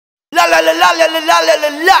La la la la la la la la la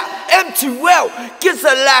la. M2L, gives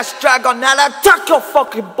the last drag on that. Attack your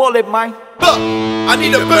fucking bullet, man. Look, I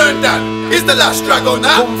need a burn down. Is the last drag on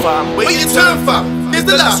that? Where you turn from? Is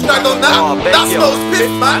the last drag on that? That smells piff,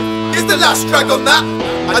 man. Is the last drag on that?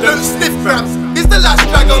 I don't sniff grams. Is the last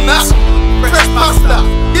drag on that? Fresh pasta.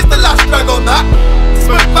 Is the last drag on that?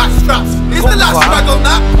 Smoke back straps. Is the last drag on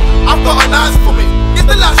that? I've got an eyes for me. Is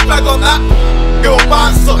the last drag on that? Girl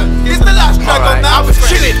buying something. Is the last drag on that? I was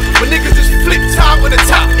chilling when niggas just flipped out when they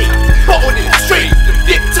tapped me. Bottled it straight,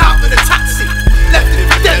 dipped out in a taxi. Left it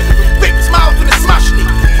dead, ripped mouth and a smashed me.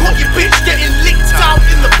 Caught your bitch getting licked out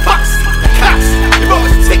in the backseat. Class, your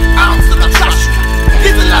always tick out and I trash me.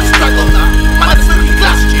 Is the last drag on that? Man, it's smoking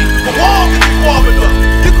glass G. But what with you warming up?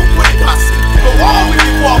 You can put it past me. But what with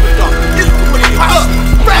you warming up? You can put it past me.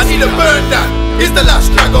 I need a burn down. Is the last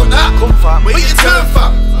drag on that? Where you turn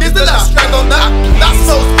from? Is the last drag on that? That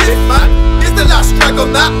smells piff, man. Is the last drag on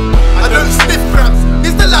that? I don't sniff grams.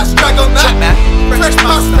 Is the last drag on that? Fresh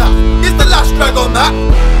pasta. Is the last drag on that?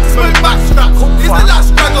 Smoke back straps. Is the last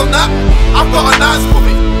drag on that? I've got an eyes for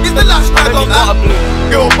me. Is the last drag on that?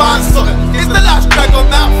 Girl buying something. Is the last drag on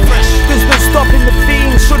that? Fresh. There's no stopping the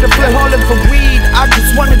fiend. Should've played Holland for weed. I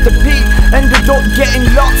just wanted the beat. Ended up getting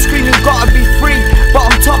locked, screaming gotta be free. But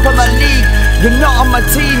I'm top of my league. You're not on my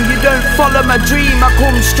team, you don't follow my dream. I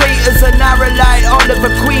come straight as an arrow like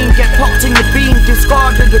Oliver Queen. Get popped in the beam,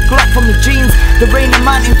 discarded the Glock from the jeans. The rain of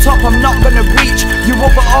mountain top I'm not gonna reach. You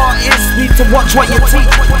other artists need to watch what you teach.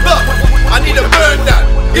 Look, I need a burn down.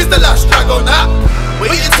 Is the last drag on that?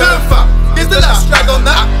 Where you turn from? Is the last drag on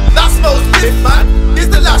that? That smells piff, man. Is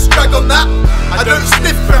the last drag on that? I don't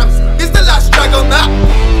sniff grams. Is the last drag on that?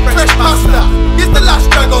 Fresh pasta. Is the last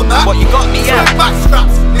drag on that? What you got me at? Back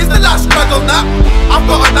straps. Is the last drag on that? I've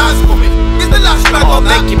got an eyes for me. Is the last drag on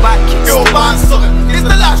that? Make you back, Girl buying something. Is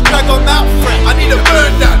the last drag on that? I need a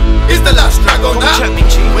burn down. Is the last drag on that?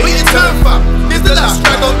 Where you turn from? Is the last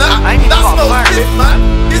drag on that? That smells piff, man.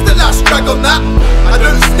 Is the last drag on that? I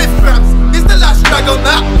don't sniff grams. Is the last drag on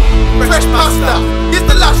that? Fresh pasta. Is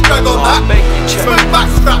the last drag on that? Smoke back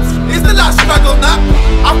straps. Is the last drag on that?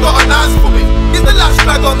 I've got an eyes for me. Is the last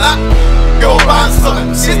drag on that? Girl buying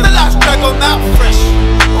something. Is the last drag on that? Fresh.